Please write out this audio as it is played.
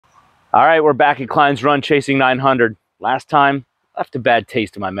All right, we're back at Kline's Run chasing 900. Last time, left a bad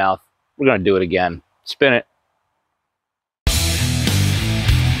taste in my mouth. We're going to do it again. Spin it.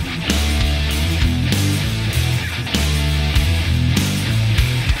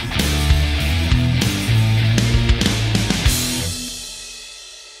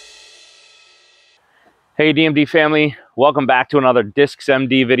 Hey DMD family, welcome back to another Discs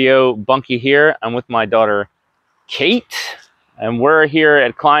MD video. Bunky here. I'm with my daughter Kate, and we're here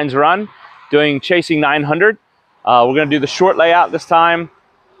at Kline's Run doing chasing 900. We're going to do the short layout this time.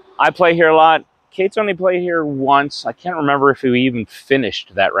 I play here a lot. Kate's only played here once. I can't remember if we even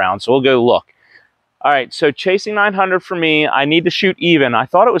finished that round, so we'll go look. All right, so chasing 900 for me, I need to shoot even. I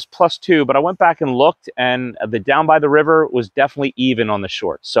thought it was +2, but I went back and looked, and the down by the river was definitely even on the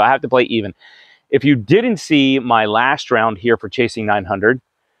shorts, so I have to play even. If you didn't see my last round here for chasing 900,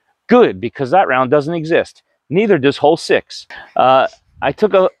 good, because that round doesn't exist. Neither does hole 6. I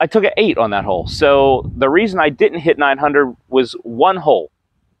took an 8 on that hole. So the reason I didn't hit 900 was one hole,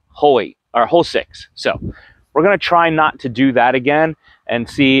 hole 8 or hole 6. So we're gonna try not to do that again and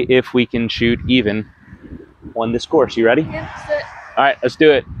see if we can shoot even on this course. You ready? Yep. All right, let's do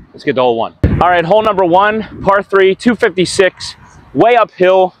it. Let's get to hole 1. All right, hole number 1, par 3, 256, way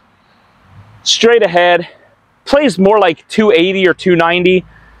uphill. Straight ahead, plays more like 280 or 290.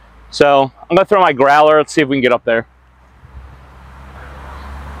 So I'm gonna throw my growler. Let's see if we can get up there.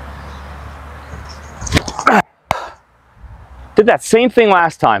 Did that same thing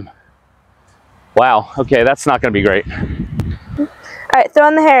last time. Wow, okay, that's not gonna be great. All right, throw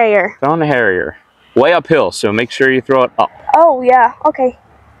on the Harrier. Throw on the Harrier. Way uphill, so make sure you throw it up. Oh, yeah, okay.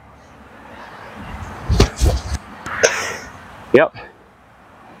 Yep.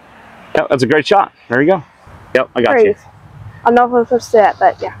 Yep, that's a great shot. There you go. Yep, I got you. I'm not supposed to do that,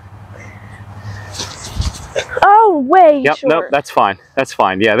 but yeah. Oh, way short. Nope, that's fine. That's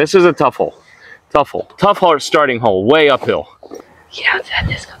fine. Yeah, this is a tough hole. Tough hole. Tough hole starting hole. Way uphill. You don't have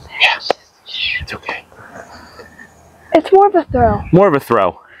this up there. Yeah. It's okay. It's more of a throw. More of a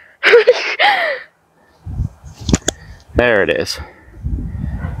throw. There it is.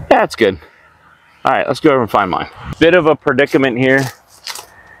 Yeah, that's good. All right, let's go over and find mine. Bit of a predicament here.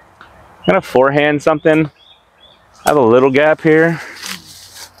 I'm gonna forehand something. I have a little gap here.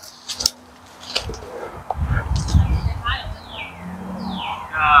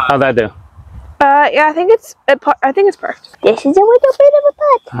 How'd that do? Yeah, I think it's perfect. This is a little bit of a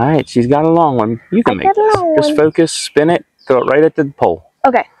putt. All right, she's got a long one. You can make this. Just focus, spin it, throw it right at the pole.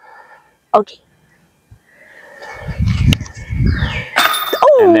 Okay. Okay.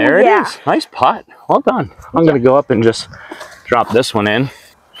 Oh, and there it is. Nice putt. Well done. I'm gonna go up and just drop this one in.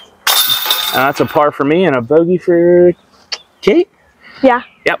 And that's a par for me and a bogey for Kate? Yeah.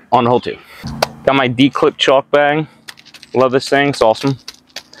 Yep, on hole 2. Got my D-clip chalk bag. Love this thing, it's awesome.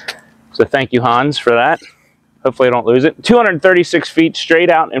 So thank you, Hans, for that. Hopefully I don't lose it. 236 feet straight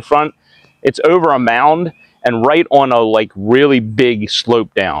out in front. It's over a mound and right on a like really big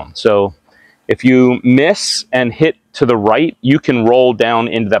slope down. So if you miss and hit to the right, you can roll down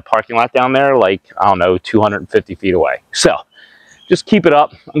into that parking lot down there like, I don't know, 250 feet away. So just keep it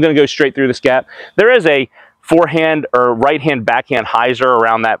up. I'm going to go straight through this gap. There is a forehand or right-hand backhand hyzer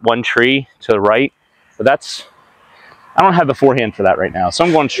around that one tree to the right. But that's, I don't have the forehand for that right now. So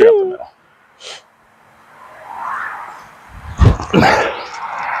I'm going straight up the middle.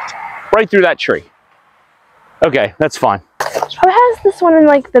 Right through that tree. Okay, that's fine. Who has this one in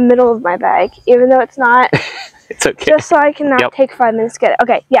like the middle of my bag, even though it's not? It's okay. Just so I can not take 5 minutes to get it.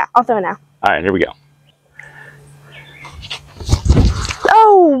 Okay, yeah, I'll throw it now. All right, here we go.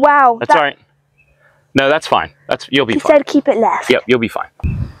 Oh, wow. That's all right. No, that's fine. You'll be fine. He said keep it left. Yep, you'll be fine.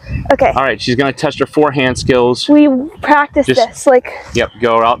 Okay. All right, she's going to test her forehand skills. We practiced this, like... Yep,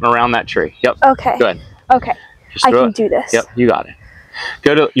 go out and around that tree. Yep. Okay. Good. Okay. I can do this. Yep, you got it.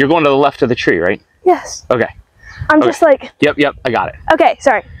 You're going to the left of the tree, right? Yes. Okay. I'm just like... Yep, I got it. Okay,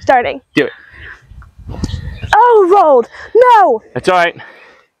 sorry. Starting. Do it. Oh, rolled. No! That's all right.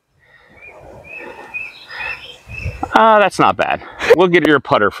 That's not bad. We'll get your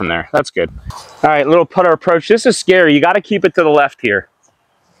putter from there. That's good. All right, little putter approach. This is scary. You got to keep it to the left here.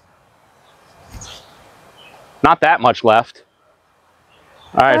 Not that much left.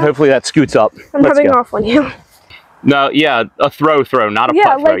 All right, hopefully that scoots up. I'm rubbing off on you. No, yeah, a throw, not a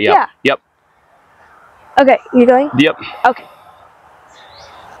putt throw. Yep. Okay, you going? Yep. Okay.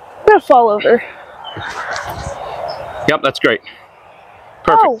 I'm gonna fall over. Yep, that's great.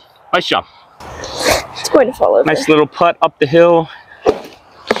 Perfect. Oh. Nice job. It's going to fall over. Nice little putt up the hill.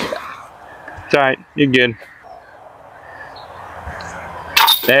 It's all right, you're good.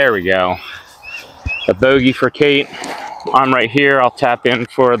 There we go. A bogey for Kate. I'm right here. I'll tap in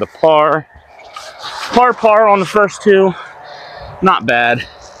for the par. Par on the first two. Not bad.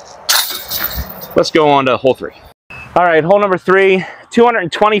 Let's go on to hole 3. All right, hole number 3,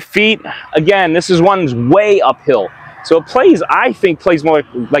 220 feet. Again, this is one's way uphill. So it plays, I think, plays more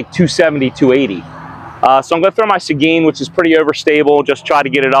like 270, 280. So I'm gonna throw my Seguin, which is pretty overstable, just try to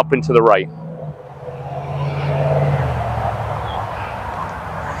get it up and to the right.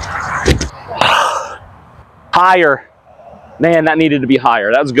 Higher. Man, that needed to be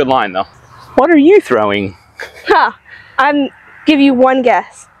higher. That was a good line, though. What are you throwing? Huh. I'm give you one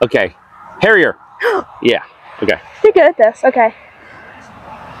guess. Okay. Harrier. Yeah. Okay. You're good at this. Okay.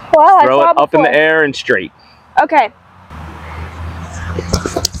 Well, throw it up in the air and straight. Okay.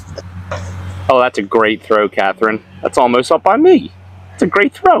 Oh, that's a great throw, Catherine. That's almost up on me. It's a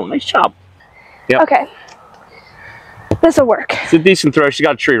great throw. Nice job. Yep. Okay. This will work. It's a decent throw. She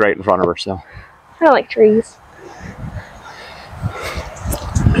got a tree right in front of her, so. I don't like trees.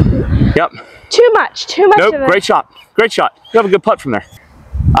 Yep. Too much. Too much Nope. of it. Great shot. Great shot. You have a good putt from there.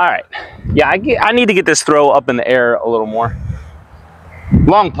 All right. Yeah, I need to get this throw up in the air a little more.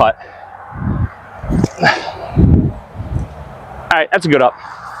 Long putt. All right, that's a good up.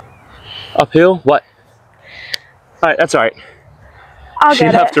 Uphill? What? All right, that's all right. I'll She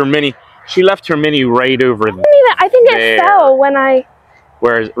get left her mini. She left her mini right over there. I think it fell when I.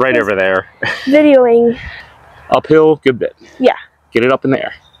 Where's right over there? Videoing. Uphill, good bit. Yeah. Get it up in the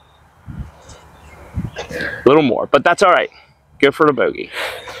air. A little more, but that's all right. Go for the bogey.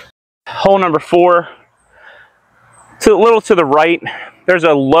 Hole number 4. A little to the right. There's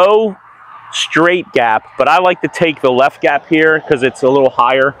a low straight gap, but I like to take the left gap here because it's a little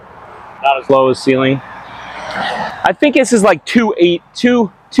higher, not as low as ceiling. I think this is like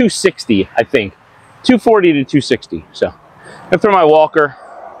 260, I think. 240 to 260. So I throw my walker.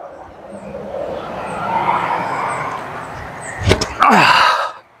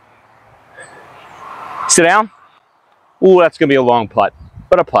 Sit down. Ooh, that's gonna be a long putt,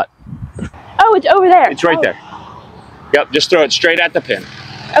 but a putt. Oh, it's over there. It's right there. Yep, just throw it straight at the pin.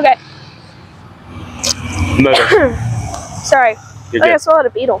 Okay. Motor. Sorry. You're I good. swallowed a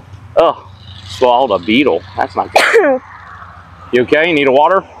beetle. Oh, swallowed a beetle. That's not good. You okay? You need a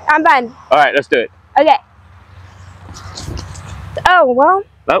water? I'm fine. All right, let's do it. Okay. Oh, well.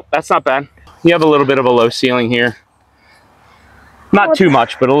 Nope, that's not bad. You have a little bit of a low ceiling here. Not too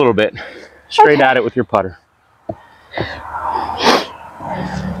much, but a little bit. Straight at it with your putter.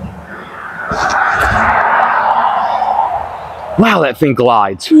 Wow, that thing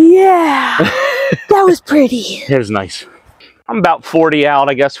glides. Yeah. That was pretty. It was nice. I'm about 40 out,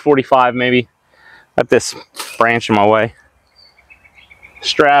 I guess, 45 maybe. Got this branch in my way.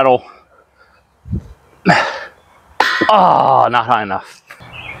 Straddle. Oh, not high enough.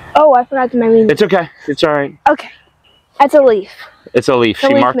 Oh, I forgot to mention. It's okay. It's all right. Okay. That's a leaf. It's a leaf.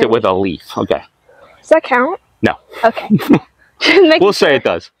 She marked it with a leaf. Okay. Does that count? No. Okay. We'll say it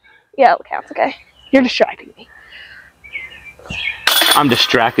does. Yeah, it counts. Okay. You're distracting me. I'm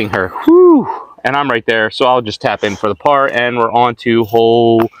distracting her. Whew. And I'm right there, so I'll just tap in for the par, and we're on to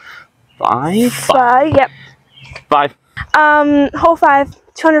hole 5? 5, yep. 5. Hole 5,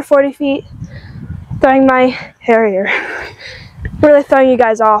 240 feet. Throwing my Harrier. Really throwing you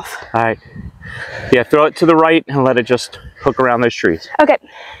guys off. All right. Yeah, throw it to the right and let it just hook around those trees. Okay.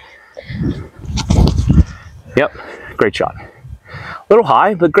 Yep, great shot. A little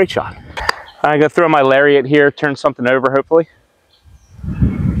high, but great shot. I'm gonna throw my lariat here, turn something over, hopefully.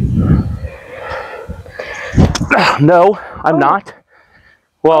 No, I'm not.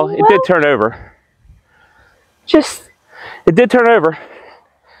 Well, it did turn over. It did turn over.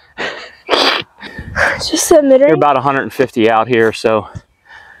 Just submitting. You're about 150 out here, so.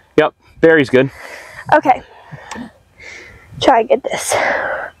 Yep, Barry's good. Okay. Try and get this.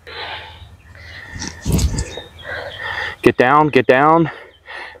 Get down, get down.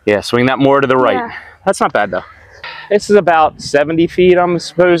 Yeah, swing that more to the right. Yeah. That's not bad though. This is about 70 feet, I'm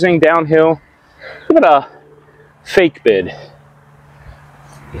supposing, downhill. Give it a fake bid.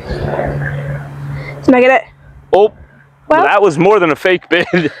 Can I get it? Oh, well, that was more than a fake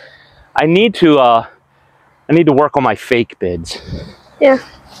bid. I need to work on my fake bids. Yeah.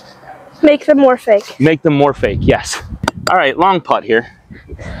 Make them more fake. Make them more fake, yes. All right, long putt here.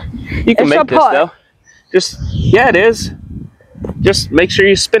 You can make this though. Just, yeah, it is. Just make sure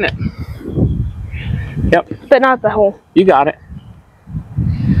you spin it. Yep. But not the hole. You got it.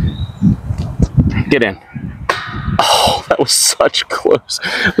 Get in. Oh, that was such close.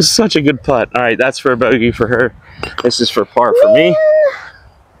 It was such a good putt. All right, that's for a bogey for her. This is for par for me.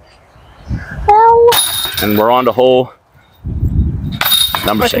 Well. And we're on to hole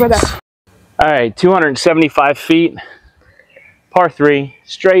number 6. All right, 275 feet. par 3,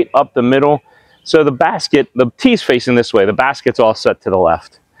 straight up the middle. So the basket, the tee's facing this way. The basket's all set to the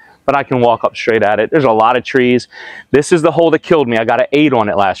left. But I can walk up straight at it. There's a lot of trees. This is the hole that killed me. I got an 8 on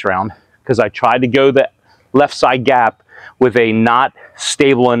it last round because I tried to go the left side gap with a not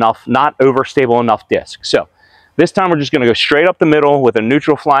stable enough, not overstable enough disc. So this time we're just going to go straight up the middle with a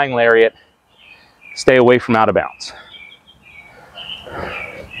neutral flying lariat. Stay away from out of bounds.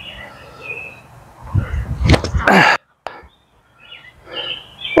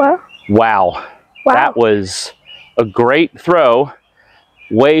 Wow. That was a great throw.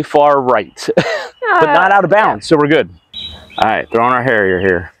 Way far right, but not out of bounds, so we're good. All right, throwing our Harrier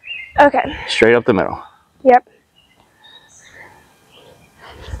here. Okay. Straight up the middle. Yep.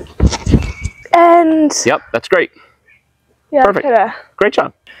 And... Yep, that's great. Yeah, perfect. Great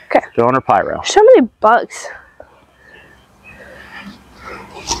job. Okay. Throwing our pyro. So many bugs.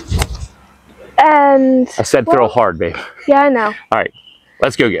 And... I said throw hard, babe. Yeah, I know. All right,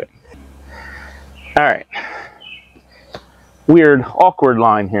 let's go get it. All right. Weird, awkward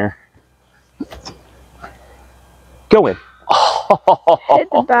line here. Go in. Hit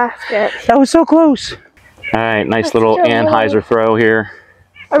the basket. That was so close. All right, nice little Anheuser throw here.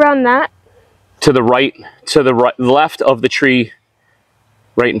 Around that? To the right, left of the tree,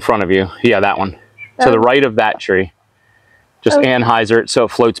 right in front of you. Yeah, that one. To the right of that tree. Just Anheuser it so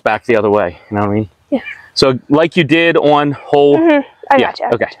it floats back the other way. You know what I mean? Yeah. So like you did on hole. I got you.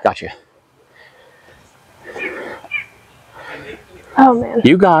 Okay, got you. Oh man.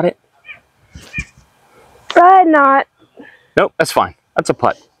 You got it. But not. Nope, that's fine. That's a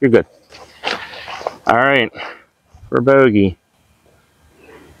putt. You're good. All right, for bogey.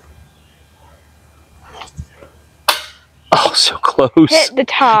 Oh, so close. Hit the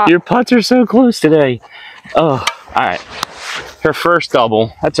top. Your putts are so close today. Oh, all right. Her first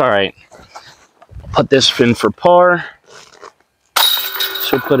double. That's all right. Put this in for par.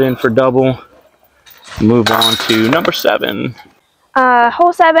 She'll put in for double. Move on to number 7.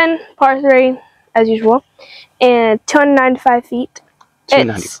 Hole 7, par 3, as usual, and 295 feet.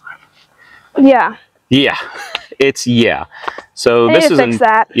 295. Yeah. Yeah. It's So I this need is to fix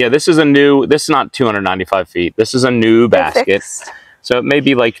that. Yeah, this is a new. This is not 295 feet. This is a new basket. So it may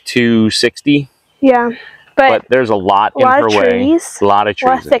be like 260. Yeah, but there's a lot in her way. Trees. A lot of trees.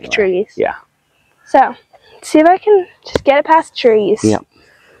 A lot of thick trees. Yeah. So, see if I can just get it past the trees. Yeah.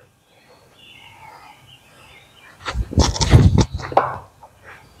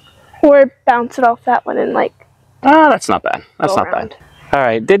 Or bounce it off that one and like... Ah, that's not bad. That's not bad. All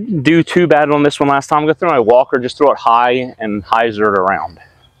right, didn't do too bad on this one last time. I'm going to throw my walker, just throw it high and hyzer it around.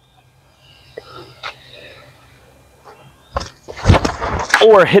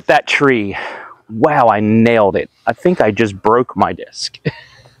 Or hit that tree. Wow, I nailed it. I think I just broke my disc.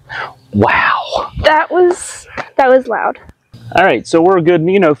 Wow. That was loud. All right, so we're a good,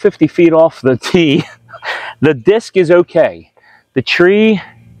 50 feet off the tee. The disc is okay. The tree,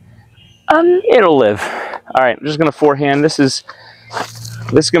 it'll live. All right, I'm just gonna forehand. This is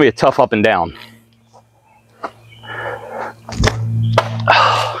gonna be a tough up and down.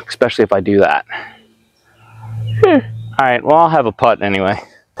 Oh, especially if I do that. All right, well, I'll have a putt anyway.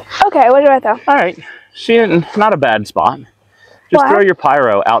 Okay, what do I throw? All right, not a bad spot. Just throw your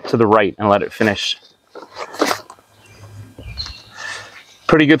pyro out to the right and let it finish.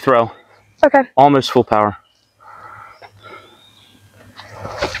 Pretty good throw. Okay. Almost full power.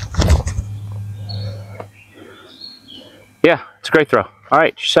 Yeah, it's a great throw. All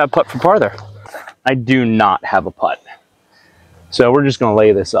right, just have a putt for par there. I do not have a putt. So we're just going to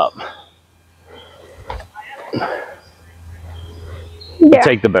lay this up. Yeah.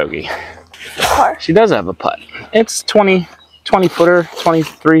 Take the bogey. Par. She does have a putt. It's 20 footer,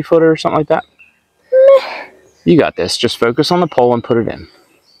 23 footer, something like that. Meh. You got this. Just focus on the pole and put it in.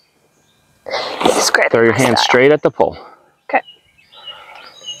 Throw your hand straight at the pole. Okay.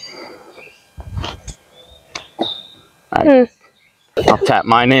 All right. I'll tap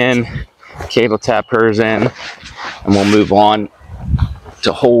mine in. Kate will tap hers in. And we'll move on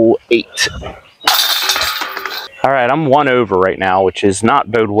to hole 8. All right, I'm 1 over right now, which is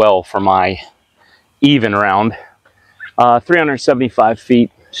not bode well for my even round. 375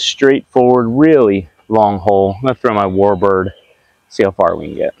 feet, straightforward, really long hole. I'm gonna throw my warbird, see how far we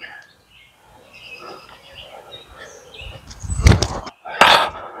can get.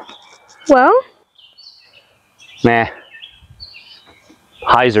 Well? Nah.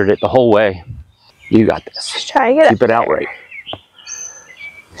 Hyzered it the whole way. You got this. Just try to get Keep it out right.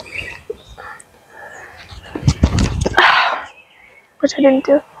 Which I didn't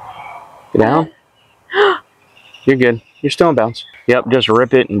do. Get down. You're good. You're still in bounds. Yep, just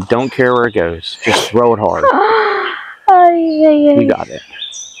rip it and don't care where it goes. Just throw it hard. You got it.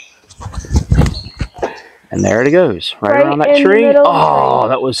 And there it goes, right around that tree. Oh,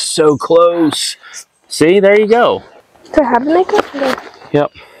 that was so close. See, there you go. Do I have to make it?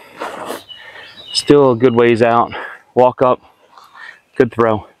 Yep. Still a good ways out. Walk up. Good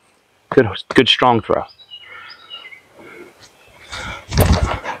throw. Good strong throw.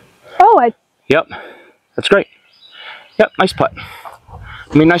 Oh, Yep. That's great. Yep, nice putt.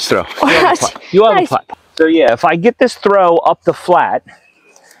 I mean, nice throw. You have a putt. So yeah, if I get this throw up the flat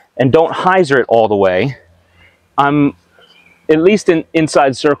and don't hyzer it all the way, I'm at least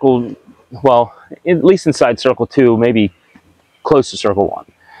inside circle, well, at least inside circle 2, maybe close to circle 1.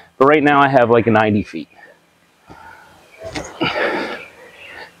 But right now I have like a 90 feet.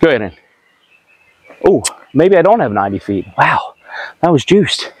 Go ahead in. Oh, maybe I don't have 90 feet. Wow, that was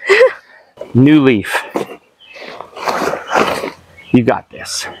juiced. New leaf. You got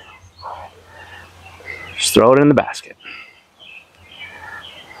this. Just throw it in the basket.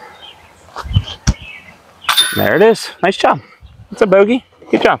 There it is. Nice job. That's a bogey.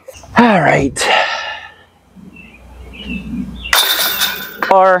 Good job. All right.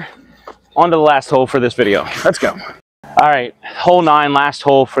 On to the last hole for this video. Let's go. All right, hole 9, last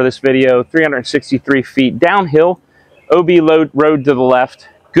hole for this video. 363 feet downhill. OB road to the left.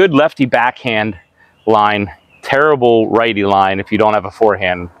 Good lefty backhand line. Terrible righty line if you don't have a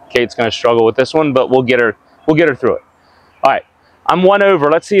forehand. Kate's going to struggle with this one, but we'll get her through it. All right, I'm 1 over.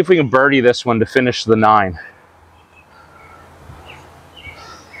 Let's see if we can birdie this one to finish the 9.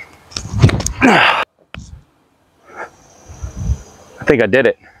 I think I did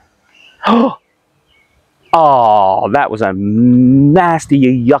it. Oh, that was a nasty,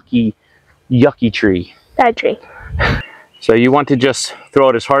 yucky tree. Bad tree. So you want to just throw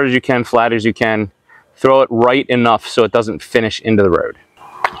it as hard as you can, flat as you can. Throw it right enough so it doesn't finish into the road.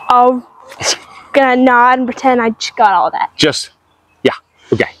 I'm gonna nod and pretend I just got all that. Just, yeah,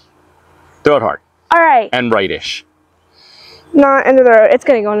 okay. Throw it hard. All right. And right-ish. Not into the road. It's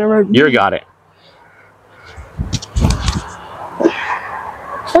gonna go in the road. You got it.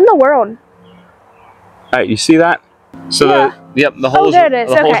 What in the world? All right, you see that? So yeah. the hole's, there it is.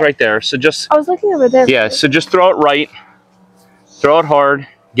 the hole's right there. So just, I was looking over there. yeah, so just throw it right, throw it hard,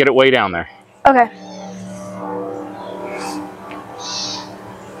 get it way down there. Okay.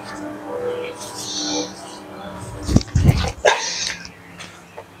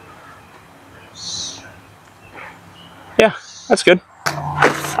 Yeah, that's good.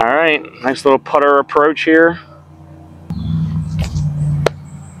 All right, nice little putter approach here.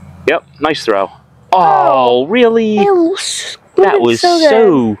 Yep, nice throw. Oh, really? That was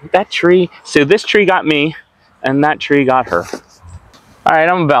that tree. So this tree got me, and that tree got her. All right,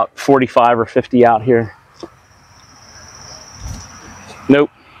 I'm about 45 or 50 out here. Nope.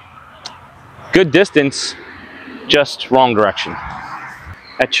 Good distance, just wrong direction.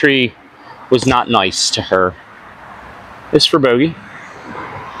 That tree was not nice to her. This is for bogey.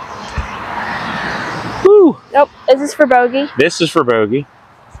 Woo! Nope, is this for bogey? This is for bogey.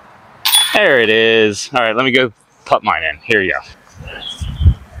 There it is. All right, let me go putt mine in. Here you go.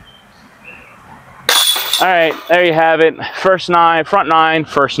 All right, there you have it. First 9, front 9,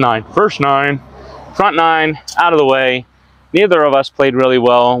 first 9, first 9, front 9, out of the way. Neither of us played really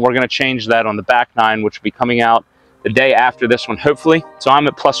well. We're going to change that on the back 9, which will be coming out the day after this one, hopefully. So I'm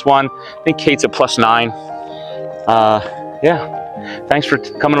at +1. I think Kate's at +9. Yeah. Thanks for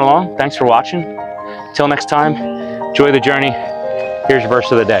coming along. Thanks for watching. Till next time, enjoy the journey. Here's your verse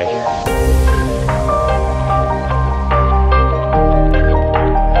of the day.